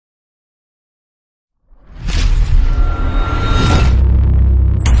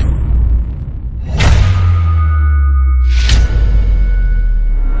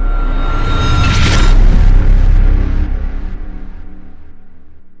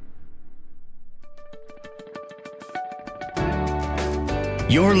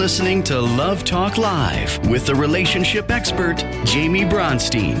You're listening to Love Talk Live with the relationship expert, Jamie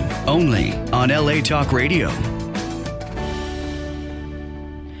Bronstein, only on LA Talk Radio.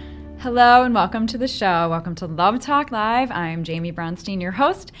 Hello and welcome to the show. Welcome to Love Talk Live. I'm Jamie Bronstein, your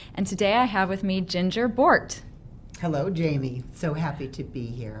host, and today I have with me Ginger Bort. Hello, Jamie. So happy to be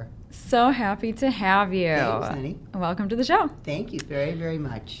here. So happy to have you. Thanks, honey. Welcome to the show. Thank you very, very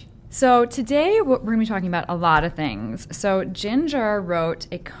much. So today we're going to be talking about a lot of things. So Ginger wrote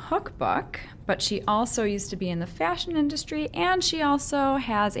a cookbook, but she also used to be in the fashion industry, and she also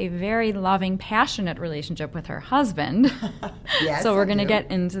has a very loving, passionate relationship with her husband. Yes, so we're going to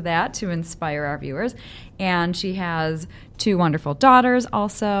get into that to inspire our viewers. And she has 2 wonderful daughters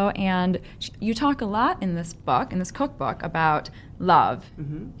also, and you talk a lot in this book, in this cookbook, about love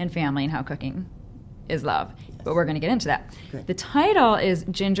and family and how cooking is love. But we're going to get into that. Good. The title is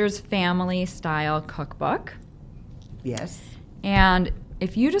Ginger's Family Style Cookbook. Yes. And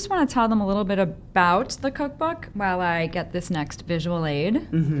if you just want to tell them a little bit about the cookbook while I get this next visual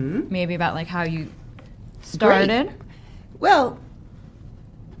aid, maybe about like how you started. Great. Well,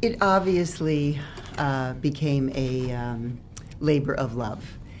 it obviously became a labor of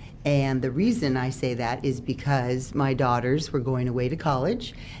love. And the reason I say that is because my daughters were going away to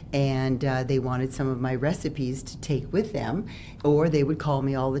college, and they wanted some of my recipes to take with them, or they would call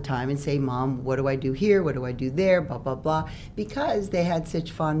me all the time and say, Mom, what do I do here? What do I do there? Blah, blah, blah. Because they had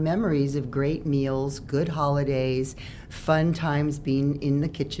such fond memories of great meals, good holidays, fun times being in the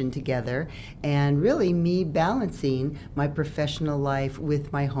kitchen together, and really me balancing my professional life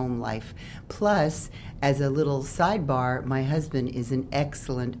with my home life. Plus, as a little sidebar, my husband is an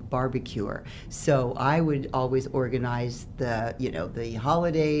excellent barbecuer. So I would always organize the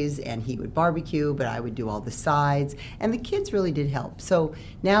holidays, and he would barbecue, but I would do all the sides, and the kids really did help. So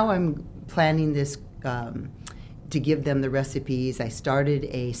now I'm planning this to give them the recipes. I started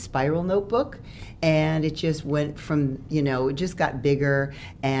a spiral notebook, and it just went from, it just got bigger,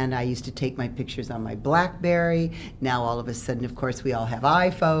 and I used to take my pictures on my BlackBerry. Now all of a sudden, of course, we all have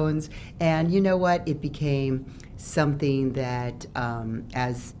iPhones, and you know what? It became something that,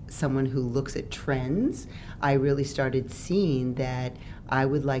 as someone who looks at trends, I really started seeing that I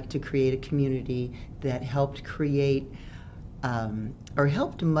would like to create a community that helped create, or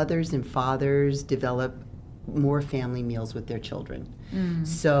helped mothers and fathers develop more family meals with their children.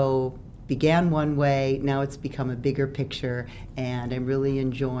 So began one way, now it's become a bigger picture, and I'm really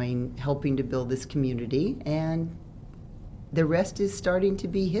enjoying helping to build this community, and the rest is starting to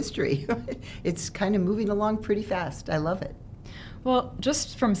be history. It's kind of moving along pretty fast. I love it. Well,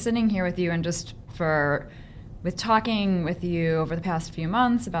 just from sitting here with you and just with talking with you over the past few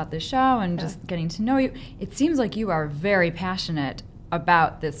months about this show and just getting to know you, it seems like you are very passionate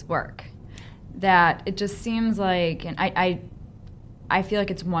about this work. That it just seems like, and I feel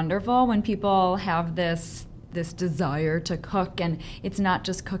like it's wonderful when people have this desire to cook, and it's not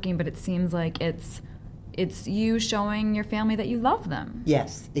just cooking, but it seems like it's you showing your family that you love them.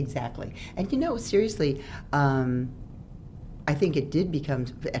 Yes, exactly. And seriously, I think it did become,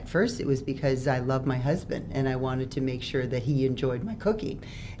 at first it was because I love my husband and I wanted to make sure that he enjoyed my cooking.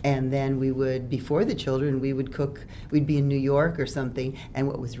 And then we would, before the children, we would cook, we'd be in New York or something. And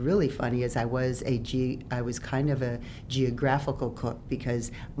what was really funny is I was kind of a geographical cook,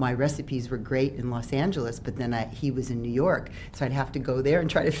 because my recipes were great in Los Angeles, but then he was in New York. So I'd have to go there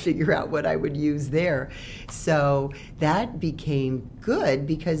and try to figure out what I would use there. So that became good,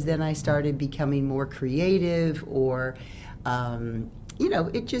 because then I started becoming more creative, or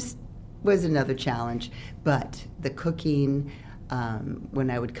it just was another challenge. But the cooking,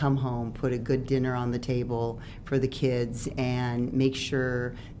 when I would come home, put a good dinner on the table for the kids and make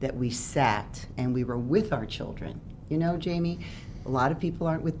sure that we sat and we were with our children. Jamie, a lot of people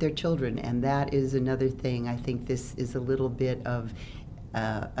aren't with their children, and that is another thing. I think this is a little bit of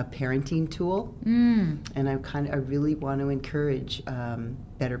a parenting tool, and I really want to encourage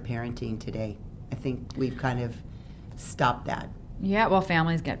better parenting today. I think we've kind of stopped that. Yeah, well,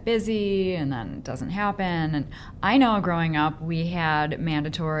 families get busy, and then it doesn't happen. And I know growing up, we had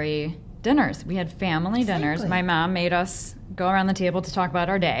mandatory dinners. We had family dinners. My mom made us go around the table to talk about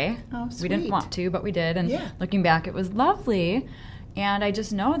our day. Oh, sweet. We didn't want to, but we did. And looking back, it was lovely. And I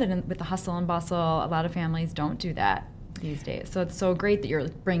just know that with the hustle and bustle, a lot of families don't do that these days. So it's so great that you're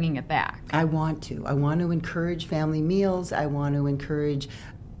bringing it back. I want to. I want to encourage family meals. I want to encourage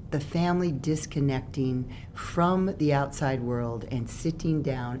the family disconnecting from the outside world and sitting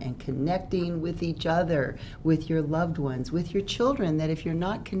down and connecting with each other, with your loved ones, with your children, that if you're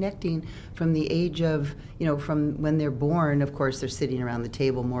not connecting from the age of, from when they're born, of course they're sitting around the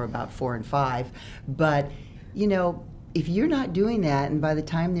table more about 4 and 5, but, if you're not doing that, and by the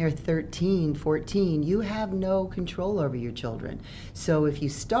time they're 13, 14, you have no control over your children. So if you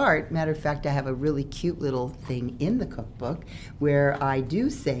start, matter of fact, I have a really cute little thing in the cookbook where I do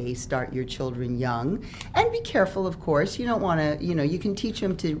say start your children young, and be careful, of course. You don't want to, you can teach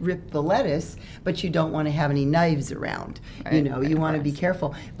them to rip the lettuce, but you don't want to have any knives around. Right, You want to be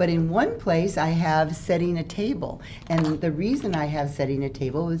careful. But in one place, I have setting a table. And the reason I have setting a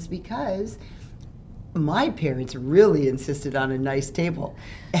table is because my parents really insisted on a nice table.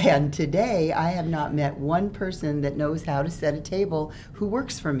 And today, I have not met one person that knows how to set a table who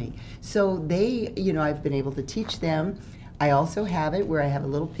works for me. So they, I've been able to teach them. I also have it where I have a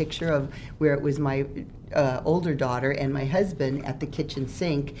little picture of where it was my older daughter and my husband at the kitchen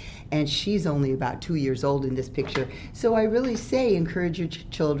sink, and she's only about 2 years old in this picture. So I really say encourage your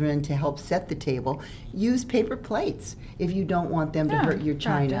children to help set the table. Use paper plates if you don't want them to hurt your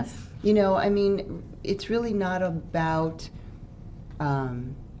china. Practice. It's really not about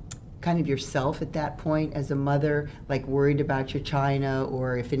kind of yourself at that point as a mother, like worried about your china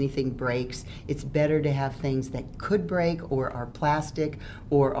or if anything breaks. It's better to have things that could break or are plastic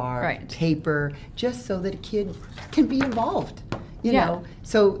or are paper, just so that a kid can be involved. You know,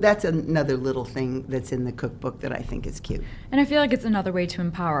 so that's another little thing that's in the cookbook that I think is cute. And I feel like it's another way to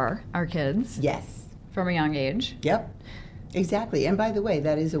empower our kids. Yes. From a young age. Yep. Exactly. And by the way,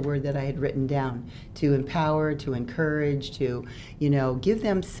 that is a word that I had written down, to empower, to encourage, to, give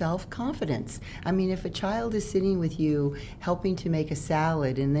them self-confidence. I mean, if a child is sitting with you helping to make a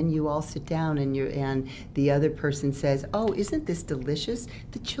salad, and then you all sit down and the other person says, "Oh, isn't this delicious?"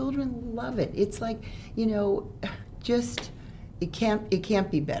 The children love it. It's like, just it can't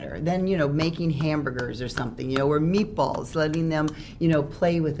be better than, making hamburgers or something, or meatballs, letting them,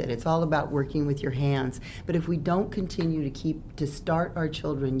 play with it. It's all about working with your hands. But if we don't continue to start our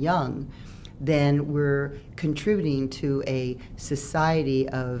children young, then we're contributing to a society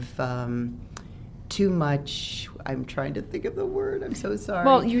of too much, I'm trying to think of the word, I'm so sorry.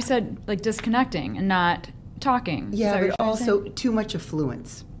 Well, you said like disconnecting and not talking. Yeah, but also too much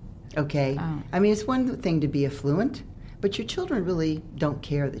affluence, okay? Oh. I mean, it's one thing to be affluent, but your children really don't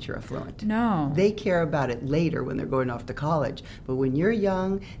care that you're affluent. No. They care about it later when they're going off to college. But when you're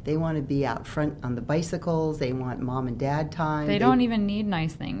young, they want to be out front on the bicycles. They want mom and dad time. They don't even need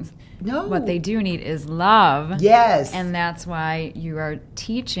nice things. No. What they do need is love. Yes. And that's why you are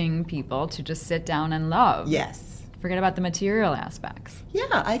teaching people to just sit down and love. Yes. Forget about the material aspects. Yeah,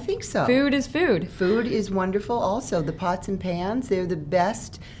 I think so. Food is food. Food is wonderful also. The pots and pans, they're the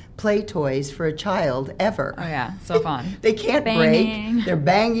best play toys for a child ever. Oh yeah, so fun. They can't Banging. break. They're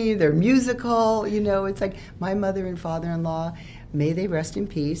banging, they're musical, it's like my mother and father-in-law, may they rest in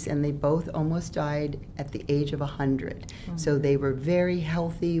peace, and they both almost died at the age of 100. So they were very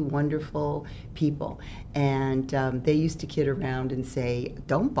healthy, wonderful people. And they used to kid around and say,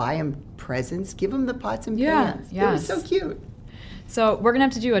 don't buy them presents, give them the pots and pans. Yes. It was so cute. So we're going to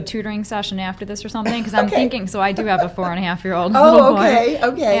have to do a tutoring session after this or something, because I'm thinking, so I do have a 4.5-year-old little boy.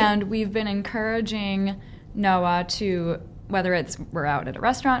 Okay. And we've been encouraging Noah to, whether it's we're out at a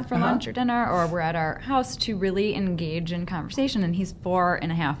restaurant for lunch or dinner, or we're at our house, to really engage in conversation. And he's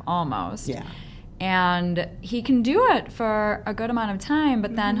 4.5 almost. Yeah. And he can do it for a good amount of time,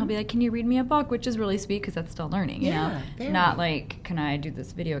 but then he'll be like, can you read me a book? Which is really sweet, because that's still learning, you know? Very. Not like, can I do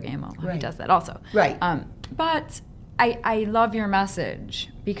this video game? Oh, Right. he does that also. Right. But I love your message,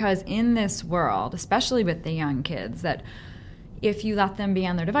 because in this world, especially with the young kids, that if you let them be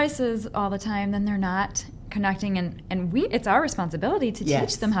on their devices all the time, then they're not connecting, and it's our responsibility to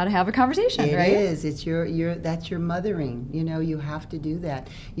teach them how to have a conversation, right? It is. It's that's your mothering. You have to do that.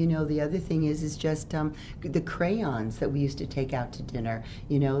 The other thing is just the crayons that we used to take out to dinner.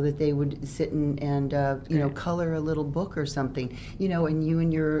 That they would sit and color a little book or something. And you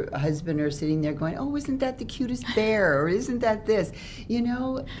and your husband are sitting there going, "Oh, isn't that the cutest bear?" or "Isn't that this?"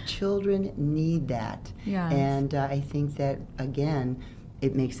 Children need that. Yes. And I think that again,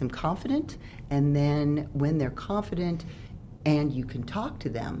 it makes them confident, and then when they're confident and you can talk to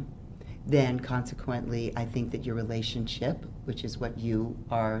them, then consequently I think that your relationship, which is what you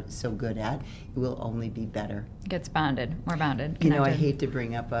are so good at, will only be better. Gets bonded, more bonded, I connected. hate to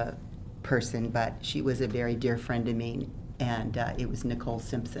bring up a person, but she was a very dear friend of mine, and it was Nicole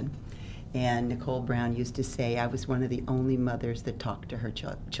Simpson. And Nicole Brown used to say, I was one of the only mothers that talked to her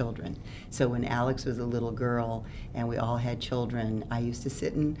children. So when Alex was a little girl and we all had children, I used to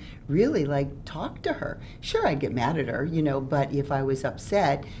sit and really talk to her. Sure, I'd get mad at her, but if I was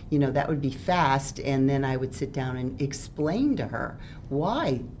upset, that would be fast, and then I would sit down and explain to her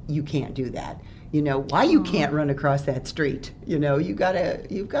why you can't do that. Why you can't run across that street. You've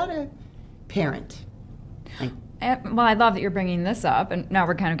gotta parent. Well, I love that you're bringing this up, and now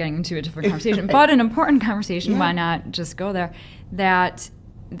we're kind of getting into a different conversation, but an important conversation. Why not just go there? That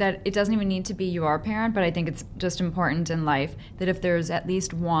it doesn't even need to be your parent, but I think it's just important in life that if there's at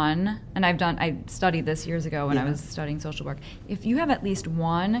least one, and I studied this years ago when I was studying social work, if you have at least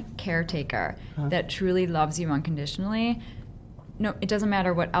one caretaker that truly loves you unconditionally, no, it doesn't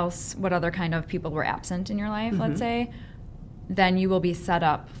matter what other kind of people were absent in your life, let's say, then you will be set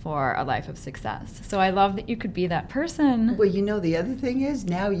up for a life of success. So I love that you could be that person. Well, the other thing is,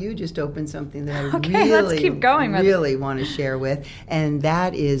 now you just opened something that I let's keep going with really want to share with, and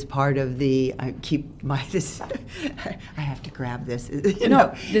that is part of the, I have to grab this.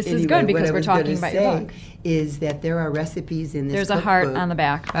 This is good because we're talking about your book. Is that there are recipes in this There's cookbook. A heart on the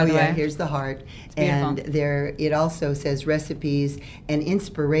back, by the way. Here's the heart. It's and beautiful. it also says recipes and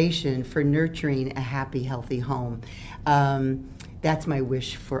inspiration for nurturing a happy, healthy home. That's my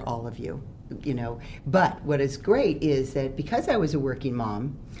wish for all of you, But what is great is that because I was a working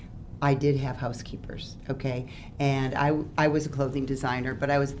mom, I did have housekeepers, okay? And I was a clothing designer,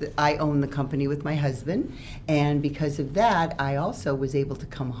 but I owned the company with my husband, and because of that, I also was able to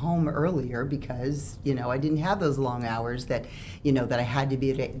come home earlier because, I didn't have those long hours that, that I had to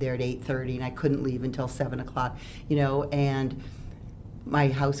be there at 8:30 and I couldn't leave until 7 o'clock, and my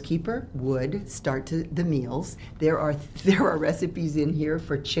housekeeper would start the meals. There are recipes in here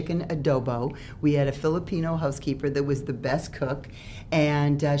for chicken adobo. We had a Filipino housekeeper that was the best cook,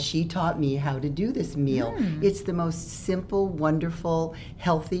 and she taught me how to do this meal. It's the most simple, wonderful,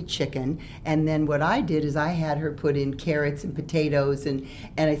 healthy chicken. And then what I did is I had her put in carrots and potatoes and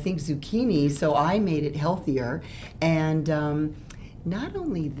I think zucchini, so I made it healthier. And not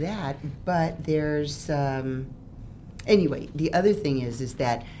only that, but there's... Anyway, the other thing is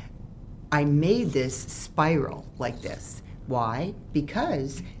that I made this spiral like this. Why?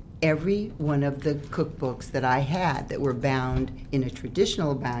 Because every one of the cookbooks that I had that were bound in a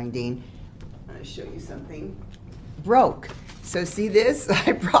traditional binding, I'm going to show you something, broke. So see this?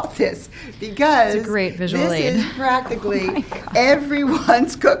 I brought this because it's a great visual aid. This is practically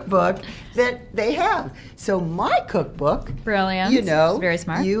everyone's cookbook that they have. So my cookbook, brilliant, very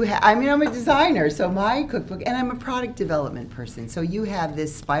smart. I'm a designer, so my cookbook, and I'm a product development person. So you have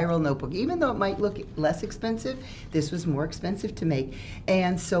this spiral notebook. Even though it might look less expensive, this was more expensive to make.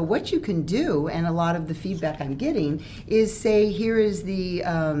 And so what you can do, and a lot of the feedback I'm getting, is say, here is the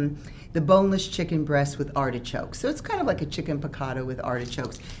boneless chicken breast with artichokes. So it's kind of like a chicken piccata with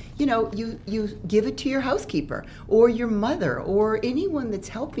artichokes. You give it to your housekeeper or your mother or anyone that's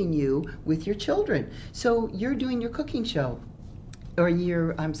helping you with your children. So you're doing your cooking show or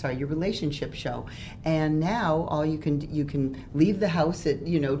your relationship show. And now all you can leave the house at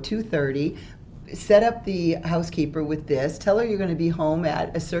 2:30, set up the housekeeper with this, tell her you're going to be home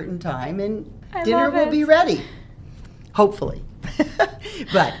at a certain time, and dinner will be ready. Hopefully.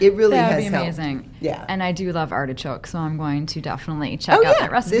 But it really has helped. That would be amazing. Yeah. And I do love artichoke, so I'm going to definitely check out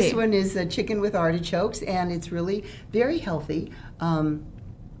that recipe. This one is chicken with artichokes, and it's really very healthy.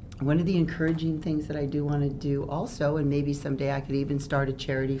 One of the encouraging things that I do want to do also, and maybe someday I could even start a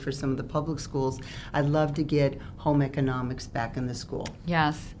charity for some of the public schools, I'd love to get home economics back in the school.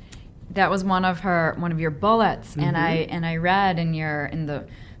 Yes. That was one of your bullets, and I read in the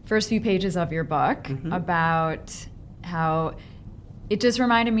first few pages of your book about how it just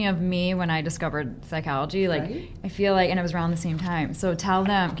reminded me of me when I discovered psychology. Right. I feel like, and it was around the same time. So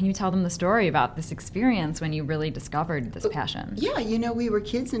can you tell them the story about this experience when you really discovered this passion? Yeah, we were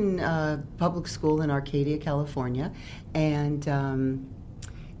kids in public school in Arcadia, California, and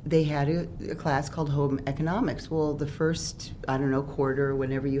they had a class called home economics. Well, the first, quarter,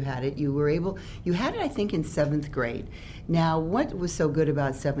 whenever you had it, you had it, I think, in 7th grade. Now, what was so good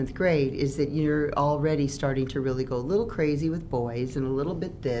about 7th grade is that you're already starting to really go a little crazy with boys and a little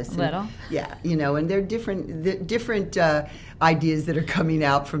bit this. Little? Yeah, and there are different ideas that are coming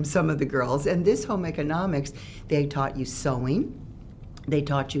out from some of the girls. And this home economics, they taught you sewing. They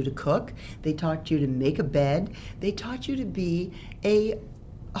taught you to cook. They taught you to make a bed. They taught you to be a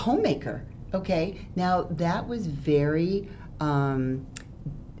homemaker. Okay, now that was very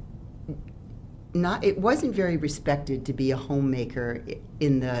it wasn't very respected to be a homemaker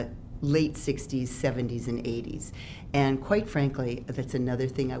in the late 60s, 70s, and 80s. And quite frankly, that's another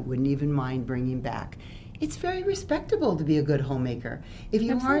thing I wouldn't even mind bringing back. It's very respectable to be a good homemaker. If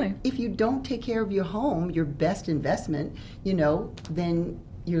you don't take care of your home, your best investment, then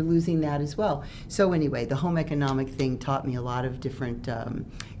you're losing that as well. So anyway, the home economic thing taught me a lot of different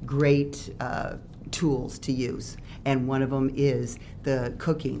great tools to use. And one of them is the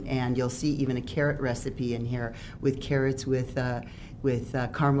cooking. And you'll see even a carrot recipe in here with carrots with with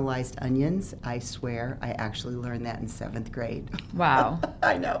caramelized onions. I swear, I actually learned that in 7th grade. Wow.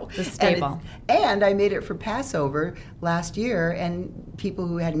 I know. It's a staple. And I made it for Passover last year, and people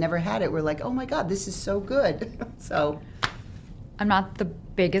who had never had it were like, oh my God, this is so good. So I'm not the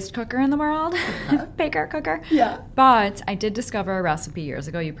biggest cooker in the world, baker, cooker. Yeah. But I did discover a recipe years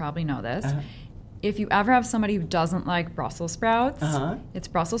ago. You probably know this. If you ever have somebody who doesn't like Brussels sprouts, it's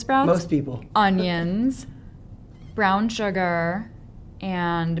Brussels sprouts, most people, onions, brown sugar,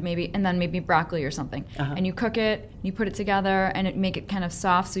 and then maybe broccoli or something. And you cook it, you put it together, and make it kind of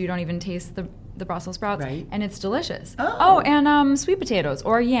soft so you don't even taste the Brussels sprouts. Right. And it's delicious. Oh. And sweet potatoes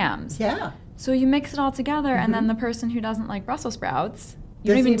or yams. Yeah. So you mix it all together, and then the person who doesn't like Brussels sprouts,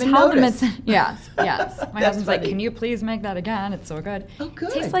 you Doesn't don't even even tell notice. them it's... Yes. My That's husband's like, funny. can you please make that again? It's so good. Oh, good.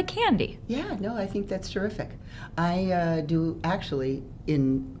 It tastes like candy. Yeah, no, I think that's terrific. I do actually,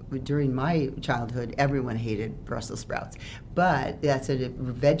 during my childhood, everyone hated Brussels sprouts. But that's a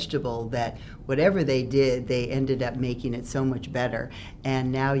vegetable that whatever they did, they ended up making it so much better.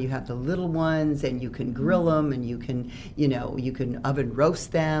 And now you have the little ones, and you can grill them, and you can oven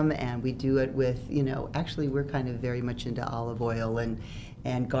roast them, and we do it with, actually we're kind of very much into olive oil and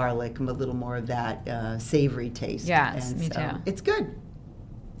garlic, and a little more of that savory taste. Yes, and me so too. It's good.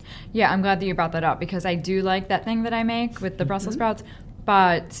 Yeah, I'm glad that you brought that up, because I do like that thing that I make with the Brussels sprouts,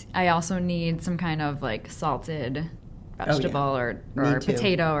 but I also need some kind of like salted vegetable or Me too.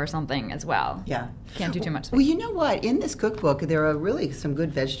 potato or something as well. Yeah. Can't do too much. Well, you know what? In this cookbook, there are really some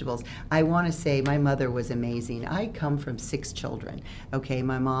good vegetables. I want to say my mother was amazing. I come from 6 children. Okay,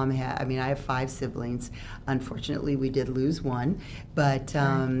 my mom I have 5 siblings. Unfortunately, we did lose one, but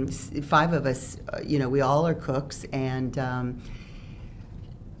 5 of us, we all are cooks. And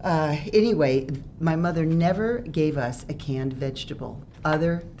anyway, my mother never gave us a canned vegetable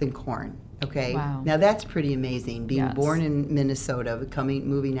other than corn. Okay. Wow. Now that's pretty amazing. Being Yes. born in Minnesota,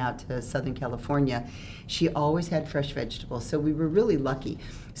 moving out to Southern California, she always had fresh vegetables. So we were really lucky.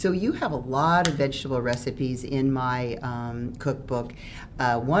 So you have a lot of vegetable recipes in my cookbook.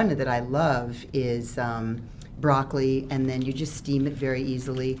 One that I love is broccoli, and then you just steam it very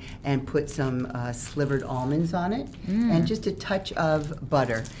easily and put some slivered almonds on it, and just a touch of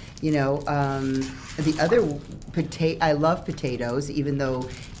butter. The other I love potatoes, even though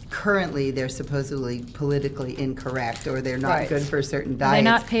currently they're supposedly politically incorrect, or they're not Right. good for certain Are diets. they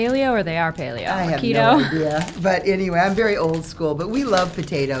not paleo or they are paleo? I have Keto? no idea. But anyway, I'm very old school, but we love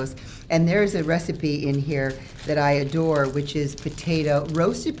potatoes. And there's a recipe in here that I adore, which is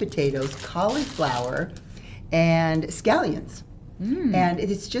roasted potatoes, cauliflower, and scallions. And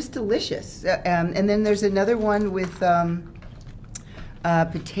it's just delicious. And then there's another one with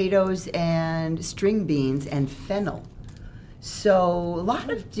potatoes and string beans and fennel. So a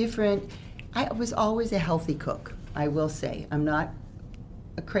lot of different. I was always a healthy cook, I will say. I'm not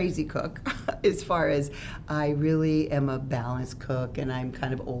a crazy cook as far as I really am a balanced cook, and I'm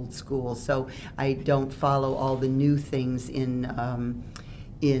kind of old school, so I don't follow all the new things in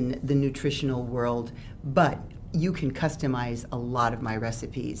the nutritional world. But you can customize a lot of my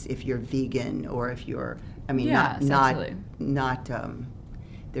recipes if you're vegan, or if you're, Yes, absolutely. not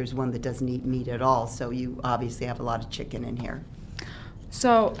there's one that doesn't eat meat at all, so you obviously have a lot of chicken in here.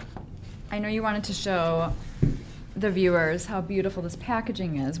 So, I know you wanted to show the viewers how beautiful this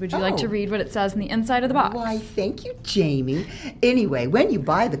packaging is. Would you like to read what it says in the inside of the box? Why, thank you, Jamie. Anyway, when you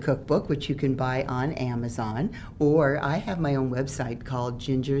buy the cookbook, which you can buy on Amazon, or I have my own website called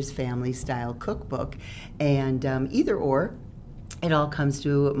Ginger's Family Style Cookbook, and either or, it all comes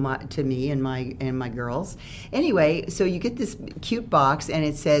to me and my girls. Anyway, so you get this cute box, and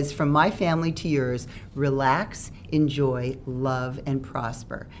it says, "From my family to yours, relax, enjoy, love, and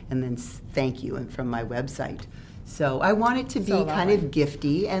prosper." And then thank you, and from my website. So I want it to be So kind of lovely.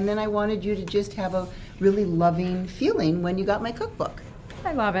 gifty, and then I wanted you to just have a really loving feeling when you got my cookbook.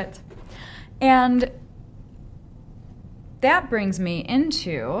 I love it. And that brings me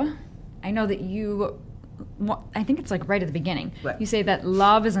into, I know that I think it's like right at the beginning. Right. You say that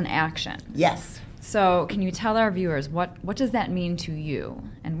love is an action. Yes. So can you tell our viewers what does that mean to you,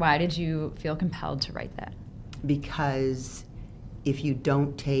 and why did you feel compelled to write that? Because if you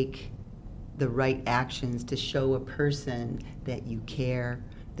don't take the right actions to show a person that you care,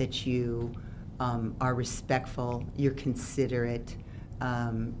 that you are respectful, you're considerate,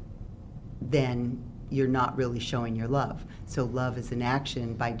 then you're not really showing your love. So love is an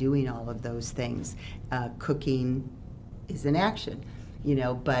action by doing all of those things. Cooking is an action,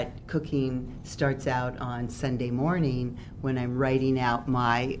 but cooking starts out on Sunday morning when I'm writing out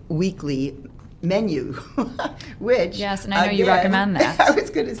my weekly menu, which yes, and I know you recommend that. I was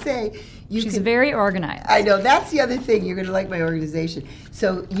going to say she's very organized. I know, that's the other thing. You're going to like my organization.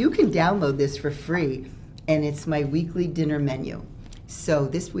 So you can download this for free, and it's my weekly dinner menu. So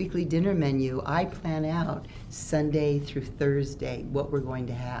this weekly dinner menu, I plan out Sunday through Thursday what we're going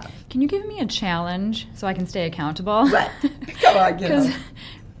to have. Can you give me a challenge so I can stay accountable? Right. Come on, get on.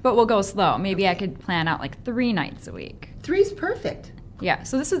 But we'll go slow. Maybe I could plan out like 3 nights a week. 3's perfect. Yeah.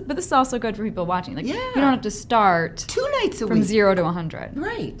 So this is also good for people watching. Like, yeah. You don't have to start 2 nights a from week. 0 to 100.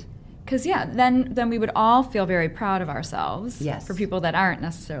 Right. Because then we would all feel very proud of ourselves. Yes. For people that aren't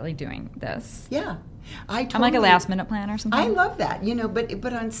necessarily doing this. Yeah. I'm like a last-minute planner or something. I love that,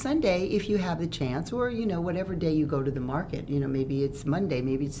 but on Sunday, if you have the chance, or, whatever day you go to the market, maybe it's Monday,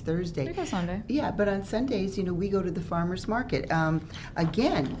 maybe it's Thursday. We go Sunday. Yeah, but on Sundays, we go to the farmer's market.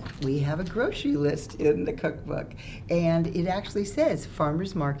 Again, we have a grocery list in the cookbook, and it actually says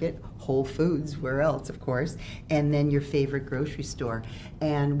farmer's market, Whole Foods, where else, of course, and then your favorite grocery store.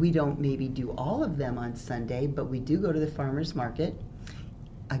 And we don't maybe do all of them on Sunday, but we do go to the farmer's market.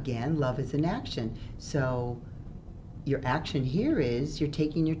 Again, love is an action. So your action here is you're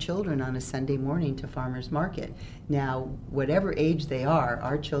taking your children on a Sunday morning to farmer's market. Now, whatever age they are,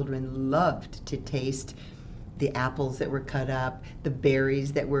 our children loved to taste the apples that were cut up, the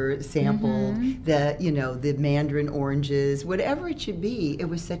berries that were sampled, the mandarin oranges, whatever it should be. It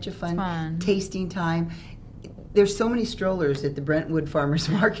was such a fun tasting time. There's so many strollers at the Brentwood Farmers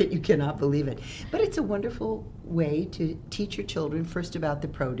Market, you cannot believe it. But it's a wonderful way to teach your children first about the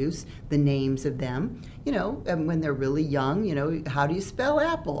produce, the names of them, and when they're really young, how do you spell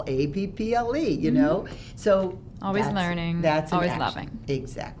apple? A-P-P-L-E, So always learning, that's always action. loving.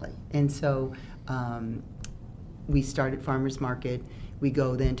 Exactly. And so we start at Farmers Market. We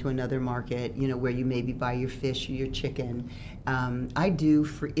go then to another market, where you maybe buy your fish or your chicken. I do,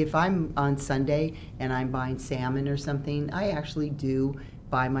 if I'm on Sunday and I'm buying salmon or something, I actually do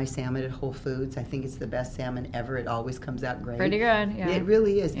buy my salmon at Whole Foods. I think it's the best salmon ever. It always comes out great. Pretty good, yeah. It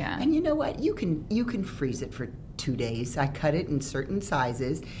really is. Yeah. And you know what? You can freeze it for 2 days. I cut it in certain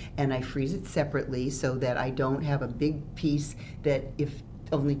sizes, and I freeze it separately so that I don't have a big piece that if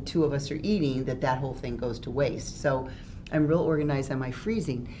only 2 of us are eating, that whole thing goes to waste. So I'm real organized on my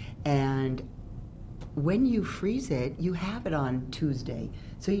freezing. And when you freeze it, you have it on Tuesday,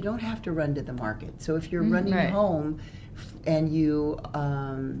 so you don't have to run to the market. So if you're running home and you,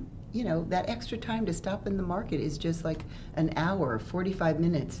 that extra time to stop in the market is just like an hour, 45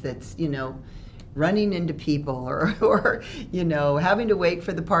 minutes that's, running into people or having to wait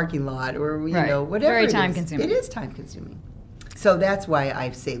for the parking lot or, whatever. Very time consuming. It is time consuming. So that's why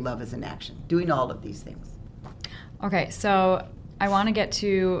I say love is an action, doing all of these things. Okay, so I want to get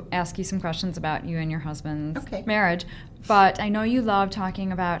to ask you some questions about you and your husband's marriage, but I know you love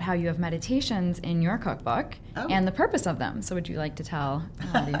talking about how you have meditations in your cookbook and the purpose of them. So would you like to tell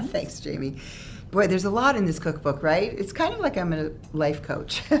the audience? Thanks, Jamie. Boy, there's a lot in this cookbook, right? It's kind of like I'm a life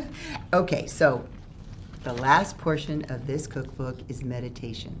coach. Okay, so the last portion of this cookbook is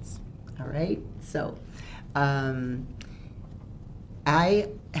meditations. All right? So I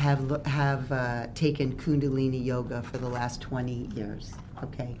have taken Kundalini yoga for the last 20 years,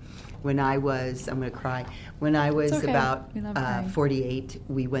 okay? When I was, I'm going to cry, when I was about 48,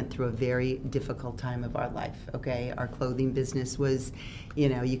 we went through a very difficult time of our life, okay? Our clothing business was,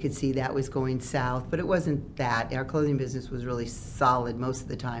 you could see that was going south, but it wasn't that. Our clothing business was really solid most of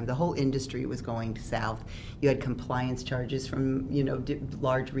the time. The whole industry was going south. You had compliance charges from,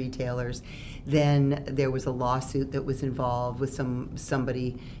 large retailers. Then there was a lawsuit that was involved with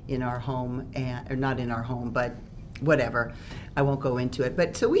somebody in our home, or not in our home, but whatever. I won't go into it.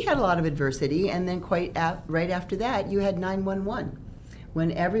 But so we had a lot of adversity, and then right after that, you had 911,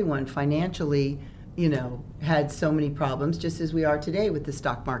 when everyone financially, had so many problems, just as we are today with the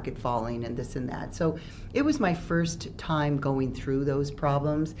stock market falling and this and that. So it was my first time going through those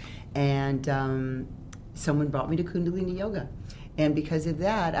problems, and someone brought me to Kundalini Yoga. And because of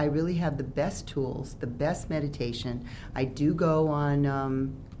that, I really have the best tools, the best meditation. I do go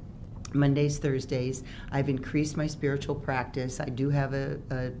on Mondays, Thursdays. I've increased my spiritual practice. I do have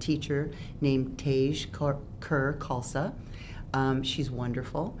a teacher named Tej Kerr Khalsa. She's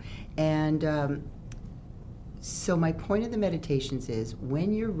wonderful. And so my point of the meditations is,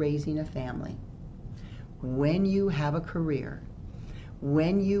 when you're raising a family, when you have a career,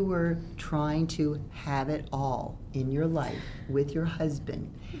 when you were trying to have it all in your life with your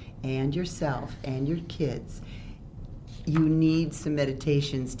husband and yourself and your kids, you need some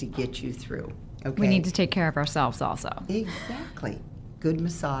meditations to get you through. Okay? We need to take care of ourselves also. Exactly. Good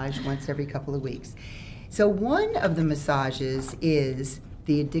massage once every couple of weeks. So one of the massages is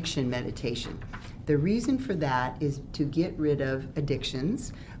the addiction meditation. The reason for that is to get rid of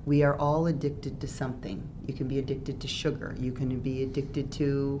addictions. We are all addicted to something. You can be addicted to sugar. You can be addicted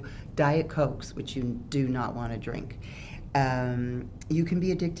to Diet Cokes, which you do not want to drink. You can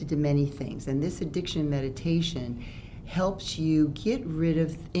be addicted to many things. And this addiction meditation helps you get rid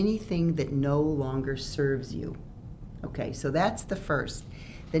of anything that no longer serves you. Okay, so that's the first.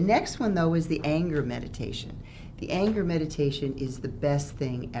 The next one, though, is the anger meditation. The anger meditation is the best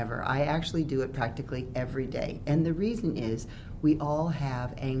thing ever. I actually do it practically every day. And the reason is we all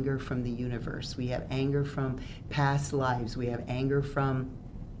have anger from the universe. We have anger from past lives. We have anger from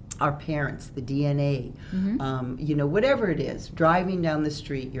our parents, the DNA, whatever it is. Driving down the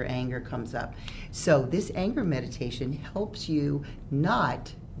street, your anger comes up. So this anger meditation helps you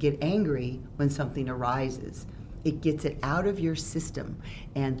not get angry when something arises. It gets it out of your system,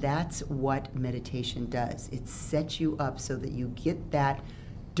 and that's what meditation does. It sets you up so that you get that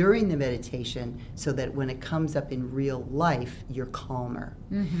during the meditation so that when it comes up in real life, you're calmer.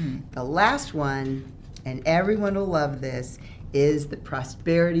 The last one, and everyone will love this, is the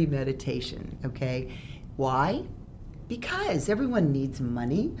prosperity meditation, okay? Why? Because everyone needs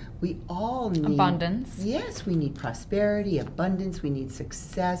money. We all need abundance. Yes, we need prosperity, abundance, we need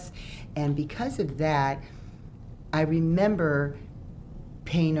success, and because of that, I remember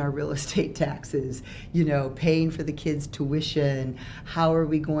paying our real estate taxes, paying for the kids' tuition. How are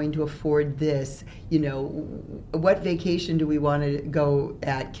we going to afford this? What vacation do we want to go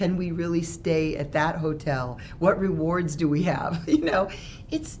at? Can we really stay at that hotel? What rewards do we have?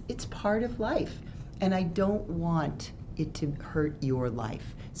 It's part of life. And I don't want it to hurt your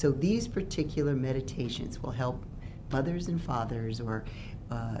life. So these particular meditations will help mothers and fathers or,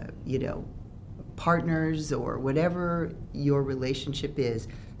 partners or whatever your relationship is.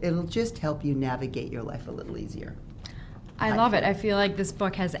 It'll just help you navigate your life a little easier. I love it. I feel like this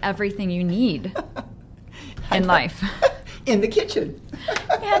book has everything you need in life. In the kitchen.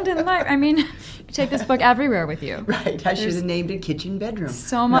 And in life. I mean, you take this book everywhere with you. Right. I should have named it Kitchen Bedroom.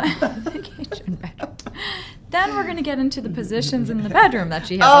 So much. The kitchen bedroom. Then we're going to get into the positions in the bedroom that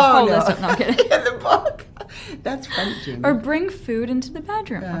she has a whole list of. No, I'm kidding. In the book. That's funny, Jamie. Or bring food into the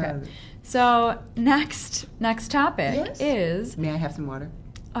bedroom. Okay. So next topic is... May I have some water?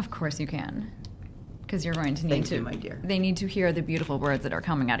 Of course you can. Because you're going to need Thank to... you, my dear. They need to hear the beautiful words that are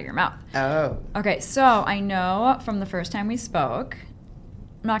coming out of your mouth. Oh. Okay, so I know from the first time we spoke,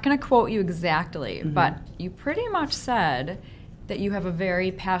 I'm not going to quote you exactly, but you pretty much said that you have a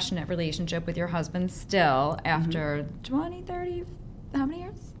very passionate relationship with your husband still after 20, 30, how many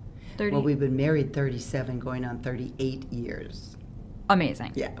years? 30? Well, we've been married 37, going on 38 years.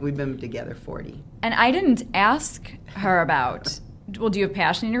 Amazing. Yeah, we've been together 40. And I didn't ask her about, well, do you have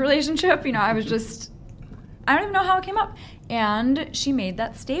passion in your relationship? I was just, I don't even know how it came up. And she made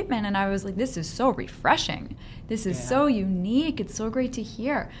that statement, and I was like, this is so refreshing. This is so unique. It's so great to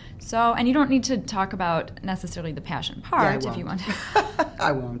hear. So, and you don't need to talk about necessarily the passion part if you want to.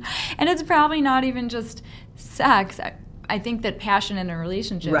 I won't. And it's probably not even just sex. I think that passion in a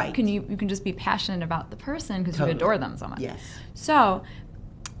relationship, you can just be passionate about the person because you adore them so much. Yes. So,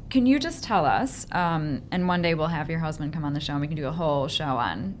 can you just tell us, and one day we'll have your husband come on the show and we can do a whole show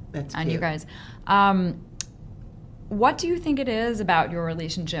on you guys. What do you think it is about your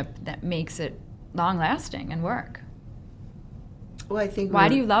relationship that makes it long-lasting and work? Well, I think... Why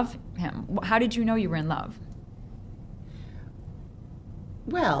do you love him? How did you know you were in love?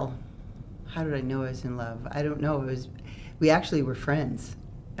 Well, how did I know I was in love? I don't know. We actually were friends.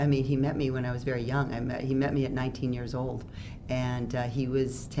 I mean, he met me when I was very young. He met me at 19 years old, and he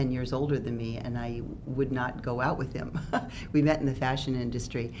was 10 years older than me, and I would not go out with him. We met in the fashion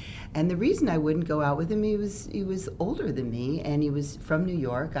industry, and the reason I wouldn't go out with him, he was older than me, and he was from New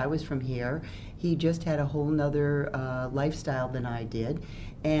York. I was from here. He just had a whole nother lifestyle than I did,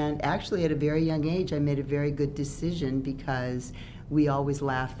 and actually at a very young age, I made a very good decision because we always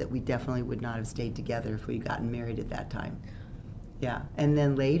laughed that we definitely would not have stayed together if we'd gotten married at that time. Yeah, and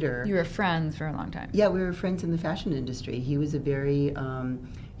then later... You were friends for a long time. Yeah, we were friends in the fashion industry. He was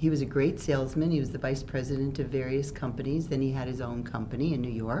he was a great salesman. He was the vice president of various companies. Then he had his own company in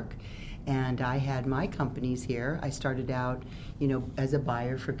New York. And I had my companies here. I started out, as a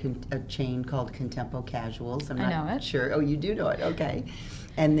buyer for a chain called Contempo Casuals. I know it. Sure. Oh, you do know it. Okay.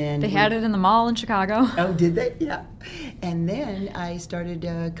 And then they had it in the mall in Chicago. Oh, did they? Yeah. And then I started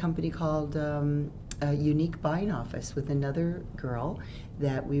a company called a Unique Buying Office with another girl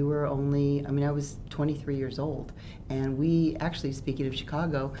that we were only, I was 23 years old. And we actually, speaking of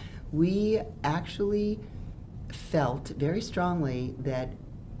Chicago, we actually felt very strongly that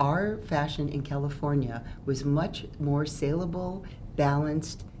our fashion in California was much more saleable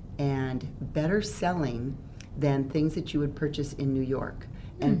balanced, and better selling than things that you would purchase in New York.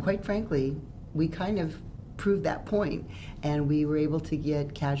 And quite frankly, we kind of proved that point. And we were able to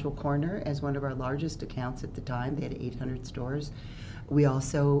get Casual Corner as one of our largest accounts at the time. They had 800 stores. We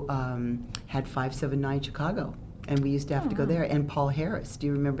also had 579 Chicago, and we used to have to go there. And Paul Harris, do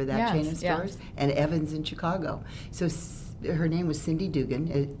you remember that chain of stores? And Evans in Chicago. So her name was Cindy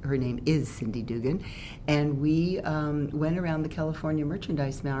Dugan. Her name is Cindy Dugan. And we went around the California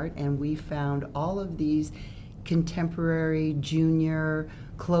Merchandise Mart, and we found all of these contemporary junior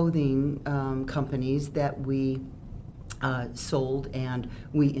clothing companies that we sold and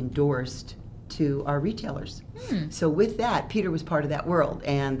we endorsed to our retailers. So with that, Peter was part of that world,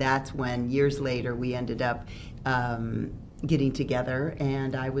 and that's when years later we ended up getting together,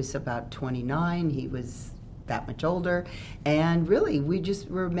 and I was about 29, he was that much older, and really we just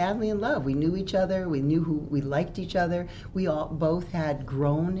were madly in love. We knew each other, we knew who we liked each other. We all both had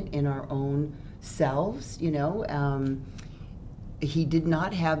grown in our own selves, you know. He did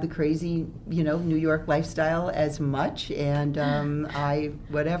not have the crazy, you know, New York lifestyle as much, and I,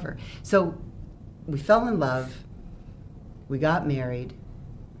 whatever. So we fell in love, we got married,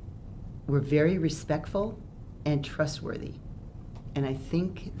 we're very respectful and trustworthy. And I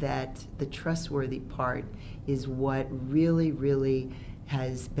think that the trustworthy part is what really, really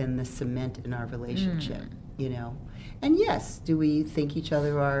has been the cement in our relationship, you know. And yes, do we think each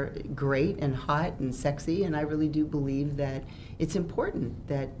other are great and hot and sexy? And I really do believe that it's important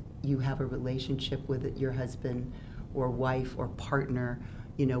that you have a relationship with your husband or wife or partner,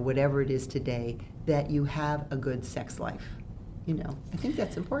 you know, whatever it is today, that you have a good sex life. You know, I think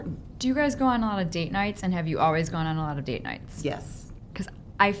that's important. Do you guys go on a lot of date nights, and have you always gone on a lot of date nights? Yes. Because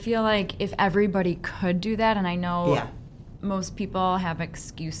I feel like if everybody could do that, and I know most people have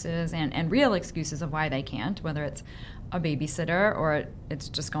excuses and real excuses of why they can't, whether it's a babysitter or it's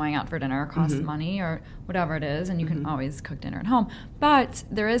just going out for dinner, costs money or whatever it is, and you can always cook dinner at home. But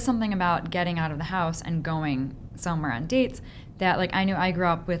there is something about getting out of the house and going somewhere on dates that, like, I knew I grew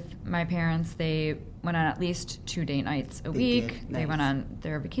up with my parents. They went on at least 2 date nights a week. They went on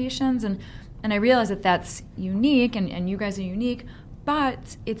their vacations, and I realized that that's unique, and you guys are unique,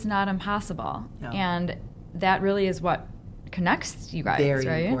 but it's not impossible. No. And that really is what connects you guys, Very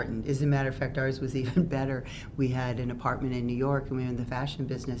right? important. As a matter of fact, ours was even better. We had an apartment in New York, and we were in the fashion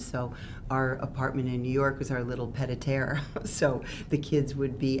business, so our apartment in New York was our little pied-à-terre. So the kids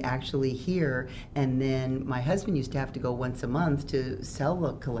would be actually here, and then my husband used to have to go once a month to sell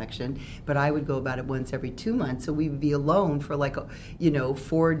the collection, but I would go about it once every 2 months, so we would be alone for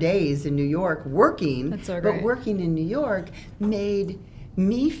 4 days in New York working. That's so great. But working in New York made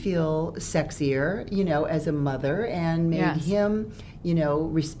me feel sexier, you know, as a mother, and made him, you know,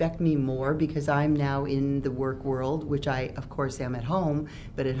 respect me more because I'm now in the work world, which I, of course, am at home,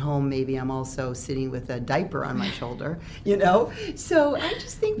 but at home maybe I'm also sitting with a diaper on my shoulder, you know? So I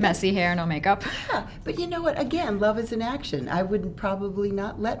just think messy hair, no makeup. Yeah, but you know what? Again, love is an action. I would probably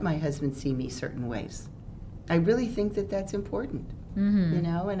not let my husband see me certain ways. I really think that that's important, you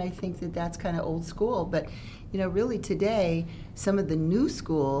know, and I think that that's kind of old school, but you know, really today, some of the new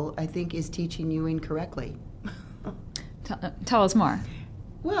school, I think, is teaching you incorrectly. Tell us more.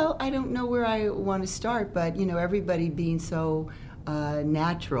 Well, I don't know where I want to start, but, you know, everybody being so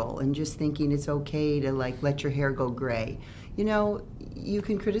natural and just thinking it's okay to, like, let your hair go gray. You know, you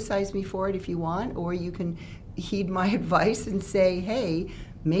can criticize me for it if you want, or you can heed my advice and say, hey,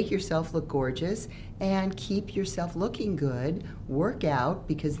 make yourself look gorgeous and keep yourself looking good. Work out,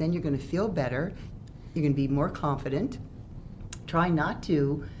 because then you're going to feel better. You're going to be more confident. Try not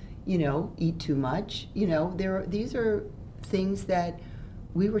to, you know, eat too much. You know, these are things that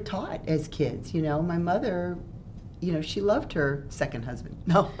we were taught as kids. You know, my mother, you know, she loved her second husband.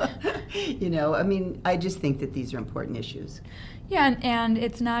 No, you know, I mean, I just think that these are important issues. Yeah, and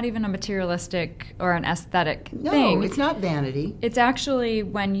it's not even a materialistic or an aesthetic thing. No, it's not vanity. It's actually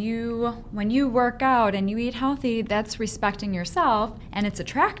when you work out and you eat healthy, that's respecting yourself, and it's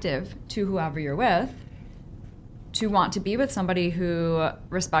attractive to whoever you're with to want to be with somebody who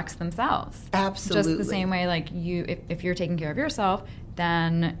respects themselves. Absolutely. Just the same way, like, if you're taking care of yourself,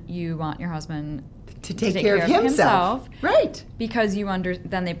 then you want your husband to take care of himself. Right. Because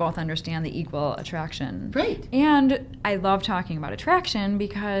then they both understand the equal attraction. Right. And I love talking about attraction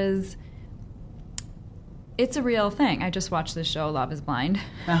because it's a real thing. I just watched this show, Love is Blind.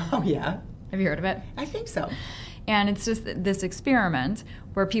 Oh, yeah. Have you heard of it? I think so. And it's just this experiment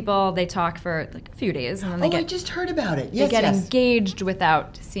where they talk for like a few days, and then I just heard about it. Yes, they get engaged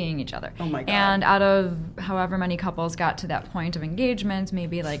without seeing each other. Oh my God. And out of however many couples got to that point of engagement,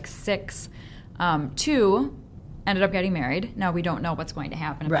 maybe like 6, 2 ended up getting married. Now we don't know what's going to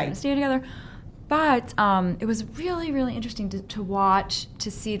happen if they're Right. going to stay together. But it was really, really interesting to watch, to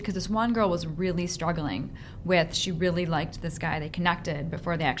see, because this one girl was really struggling with, she really liked this guy. They connected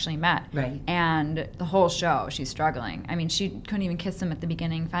before they actually met. Right. And the whole show, she's struggling. I mean, she couldn't even kiss him at the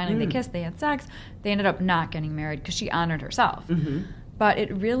beginning. Finally, they kissed, they had sex. They ended up not getting married because she honored herself. Mm-hmm. But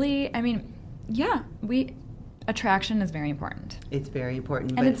it really, I mean, yeah, attraction is very important. It's very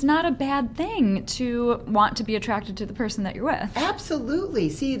important. And it's not a bad thing to want to be attracted to the person that you're with. Absolutely.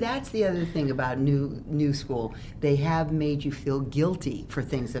 See, that's the other thing about new school. They have made you feel guilty for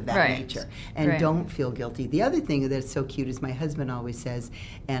things of that Right. nature. And Right. don't feel guilty. The other thing that's so cute is my husband always says,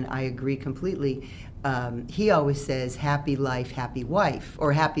 and I agree completely, he always says, happy life, happy wife,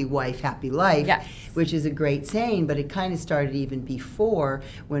 or happy wife, happy life, Yes. which is a great saying, but it kind of started even before,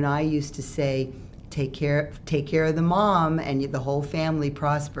 when I used to say, take care of the mom and the whole family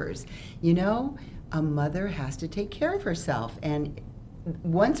prospers. You know, a mother has to take care of herself, and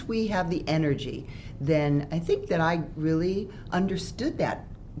once we have the energy, then I think that I really understood that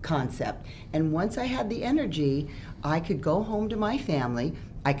concept. And once I had the energy, I could go home to my family,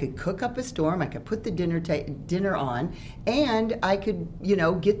 I could cook up a storm, I could put the dinner on, and I could,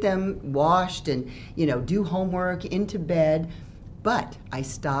 get them washed and, do homework, into bed. But I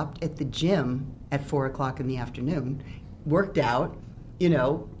stopped at the gym at 4 o'clock in the afternoon, worked out,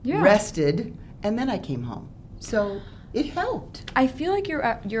 rested, and then I came home. So it helped. I feel like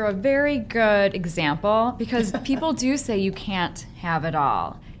you're a very good example, because people do say you can't have it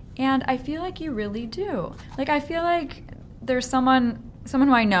all. And I feel like you really do. Like, I feel like there's someone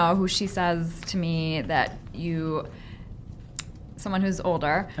who I know who she says to me that someone who's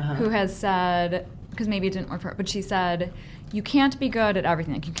older, who has said, because maybe it didn't work for her, but she said, you can't be good at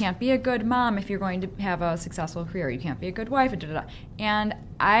everything. Like, you can't be a good mom if you're going to have a successful career. You can't be a good wife. And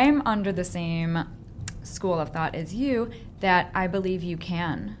I'm under the same school of thought as you, that I believe you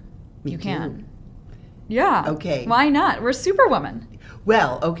can. Me you too. can. Yeah. Okay. Why not? We're superwomen.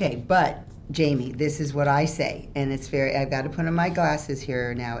 Well, okay, but Jamie, this is what I say, and I've got to put on my glasses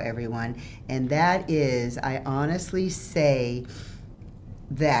here now, everyone, and that is, I honestly say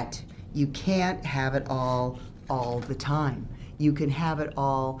that you can't have it all the time. You can have it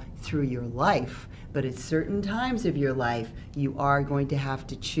all through your life, but at certain times of your life, you are going to have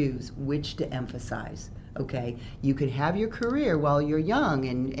to choose which to emphasize. Okay, you can have your career while you're young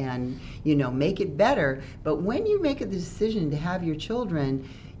and make it better, but when you make a decision to have your children,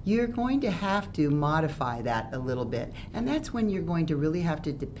 you're going to have to modify that a little bit. And that's when you're going to really have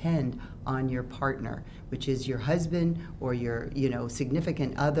to depend on your partner, which is your husband or your,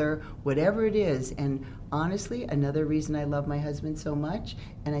 significant other, whatever it is. And honestly, another reason I love my husband so much,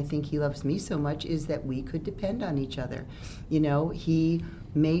 and I think he loves me so much, is that we could depend on each other. He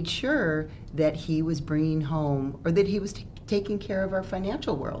made sure that he was bringing home, or that he was taking care of our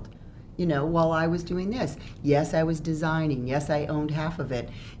financial world. While I was doing this. Yes, I was designing. Yes, I owned half of it.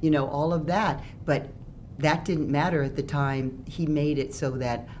 All of that. But that didn't matter at the time. He made it so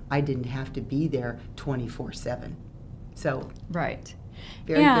that I didn't have to be there 24/7. So, right.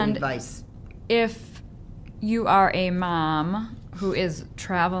 Very good advice. If you are a mom who is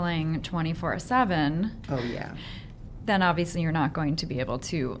traveling 24/7, oh yeah, then obviously you're not going to be able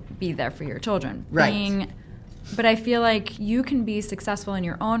to be there for your children. Right. But I feel like you can be successful in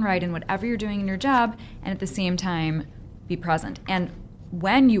your own right in whatever you're doing in your job, and at the same time be present. And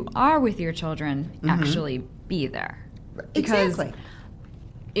when you are with your children, actually be there. Because exactly.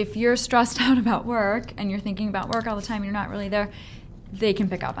 if you're stressed out about work and you're thinking about work all the time and you're not really there, they can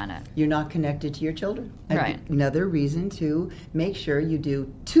pick up on it. You're not connected to your children. Right. Another reason to make sure you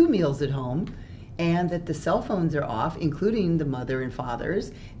do 2 meals at home, and that the cell phones are off, including the mother and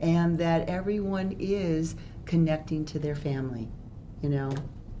fathers, and that everyone is connecting to their family,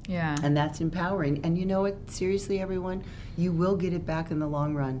 Yeah. And that's empowering. And you know what? Seriously, everyone, you will get it back in the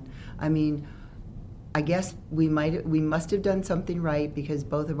long run. I mean, I guess we must have done something right, because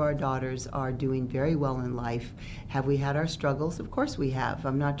both of our daughters are doing very well in life. Have we had our struggles? Of course we have.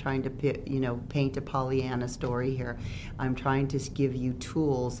 I'm not trying to paint a Pollyanna story here. I'm trying to give you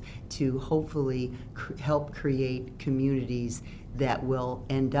tools to hopefully help create communities that will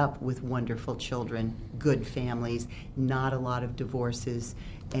end up with wonderful children, good families, not a lot of divorces,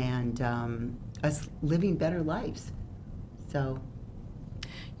 and us living better lives. So.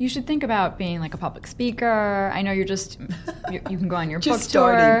 You should think about being like a public speaker. I know you can go on your Just book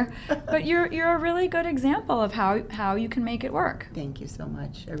tour, starting. but you're a really good example of how you can make it work. Thank you so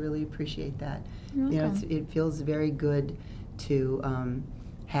much. I really appreciate that. You're welcome. It feels very good to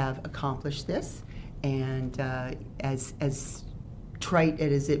have accomplished this, and as trite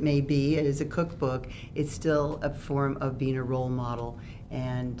as it may be, as a cookbook, it's still a form of being a role model.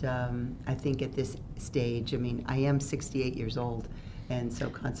 And I think at this stage, I mean, I am 68 years old, and so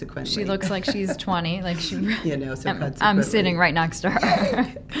consequently... She looks like she's 20. Like she, you know, so I'm sitting right next to her.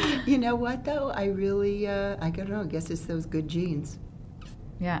 You know what, though? I really, I don't know, I guess it's those good genes.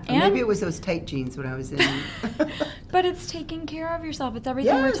 Yeah. Or maybe it was those tight jeans when I was in... But it's taking care of yourself. It's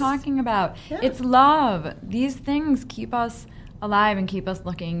everything we're Yes. talking about. Yeah. It's love. These things keep us alive and keep us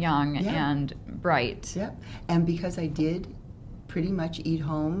looking young and bright. Yep. And because I did pretty much eat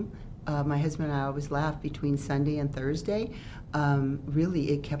home, my husband and I always laugh between Sunday and Thursday.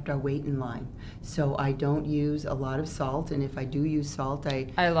 Really, it kept our weight in line. So I don't use a lot of salt, and if I do use salt,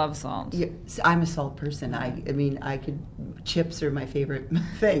 I love salt. Yeah, I'm a salt person. I mean, chips are my favorite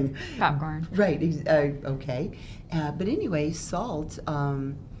thing. Popcorn. Right. Okay. But anyway, salt.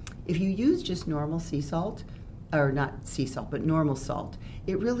 If you use just normal sea salt, or not sea salt, but normal salt,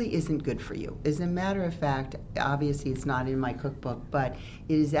 it really isn't good for you. As a matter of fact, obviously it's not in my cookbook, but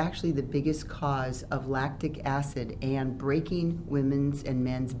it is actually the biggest cause of lactic acid and breaking women's and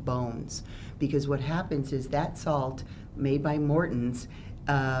men's bones. Because what happens is that salt made by Morton's,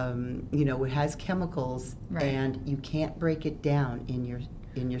 it has chemicals, right. And you can't break it down in your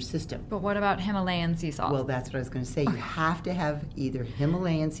system. But what about Himalayan sea salt? Well, that's what I was going to say. You have to have either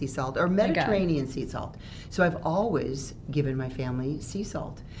Himalayan sea salt or Mediterranean sea salt. So I've always given my family sea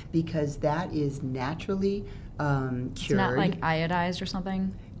salt because that is naturally cured. It's not like iodized or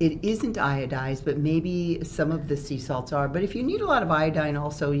something? It isn't iodized, but maybe some of the sea salts are. But if you need a lot of iodine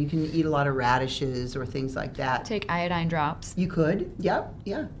also, you can eat a lot of radishes or things like that. Take iodine drops. You could, yeah.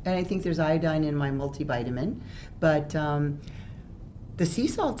 And I think there's iodine in my multivitamin. But the sea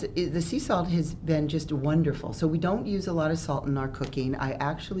salt has been just wonderful. So we don't use a lot of salt in our cooking. I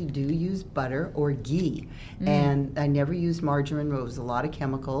actually do use butter or ghee, and I never use margarine. There's a lot of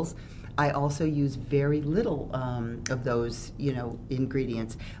chemicals. I also use very little of those,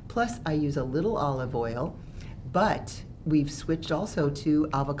 ingredients. Plus, I use a little olive oil, but we've switched also to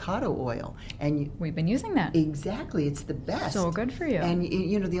avocado oil, and we've been using that. Exactly, it's the best. So good for you. And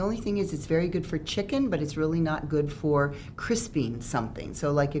the only thing is, it's very good for chicken, but it's really not good for crisping something.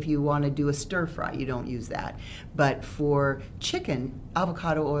 So, like if you want to do a stir fry, you don't use that. But for chicken,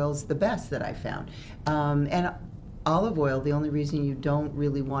 avocado oil is the best that I found. And olive oil, the only reason you don't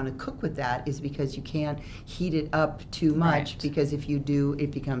really want to cook with that is because you can't heat it up too much, because if you do, it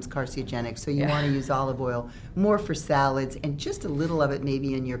becomes carcinogenic. So you want to use olive oil more for salads, and just a little of it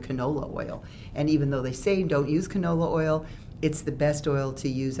maybe in your canola oil. And even though they say don't use canola oil, it's the best oil to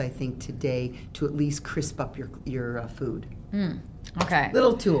use, I think, today to at least crisp up your food. Okay.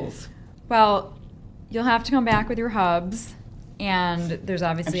 Little tools. Well, you'll have to come back with your hubs, and there's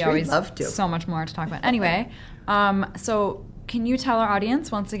obviously always so much more to talk about. Anyway, so can you tell our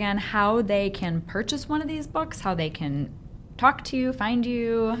audience once again how they can purchase one of these books, how they can talk to you, find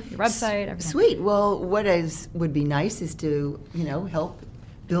you, your website, everything? Sweet. Well, what would be nice is to, help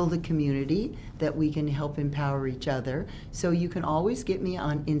build a community that we can help empower each other. So you can always get me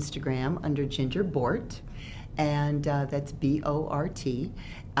on Instagram under Ginger Bort, and that's Bort.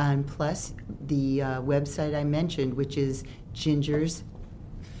 And plus the website I mentioned, which is Ginger's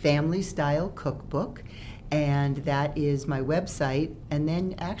Family Style Cookbook. And that is my website. And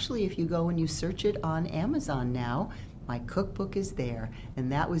then actually, if you go and you search it on Amazon now, my cookbook is there.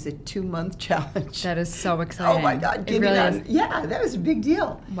 And that was a 2-month challenge. That is so exciting. Oh my God. It really is. Yeah, that was a big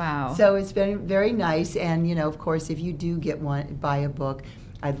deal. Wow. So it's been very nice. And, of course, if you do buy a book,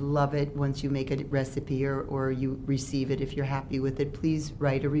 I'd love it once you make a recipe or you receive it. If you're happy with it, please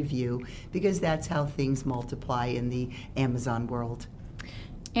write a review, because that's how things multiply in the Amazon world.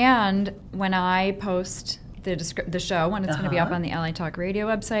 And when I post the show, when it's going to be up on the LA Talk Radio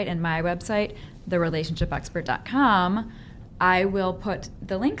website and my website, therelationshipexpert.com, I will put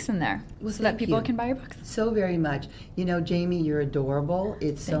the links in there so that people can buy your books. So very much. Jamie, you're adorable.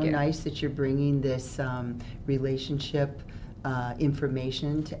 It's so nice that you're bringing this relationship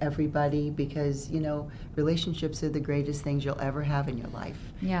information to everybody, because relationships are the greatest things you'll ever have in your life.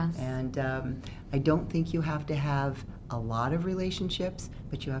 Yes. And I don't think you have to have a lot of relationships,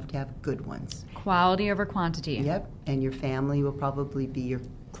 but you have to have good ones. Quality over quantity. Yep. And your family will probably be your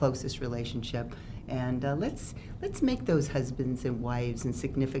closest relationship. And let's make those husbands and wives and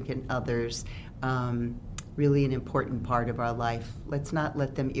significant others really an important part of our life. Let's not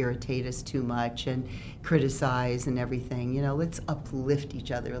let them irritate us too much and criticize and everything. Let's uplift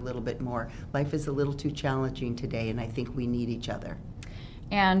each other a little bit more. Life is a little too challenging today, and I think we need each other.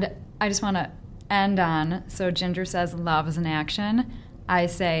 And I just want to end on, so Ginger says love is an action. I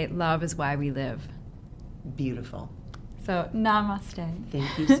say love is why we live. Beautiful. So, namaste.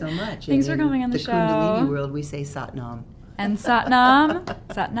 Thank you so much. Thanks for And coming on in the the show. Kundalini world, we say Satnam. And Satnam,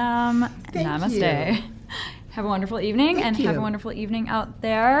 Satnam, Thank namaste. you. Have a wonderful evening, Thank and you. have a wonderful evening out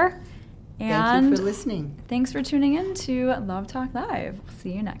there. Thank And you for listening. thanks for tuning in to Love Talk Live. We'll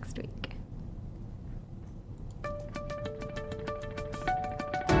see you next week.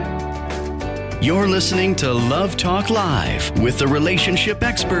 You're listening to Love Talk Live with the relationship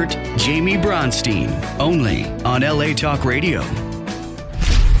expert, Jamie Bronstein, only on LA Talk Radio.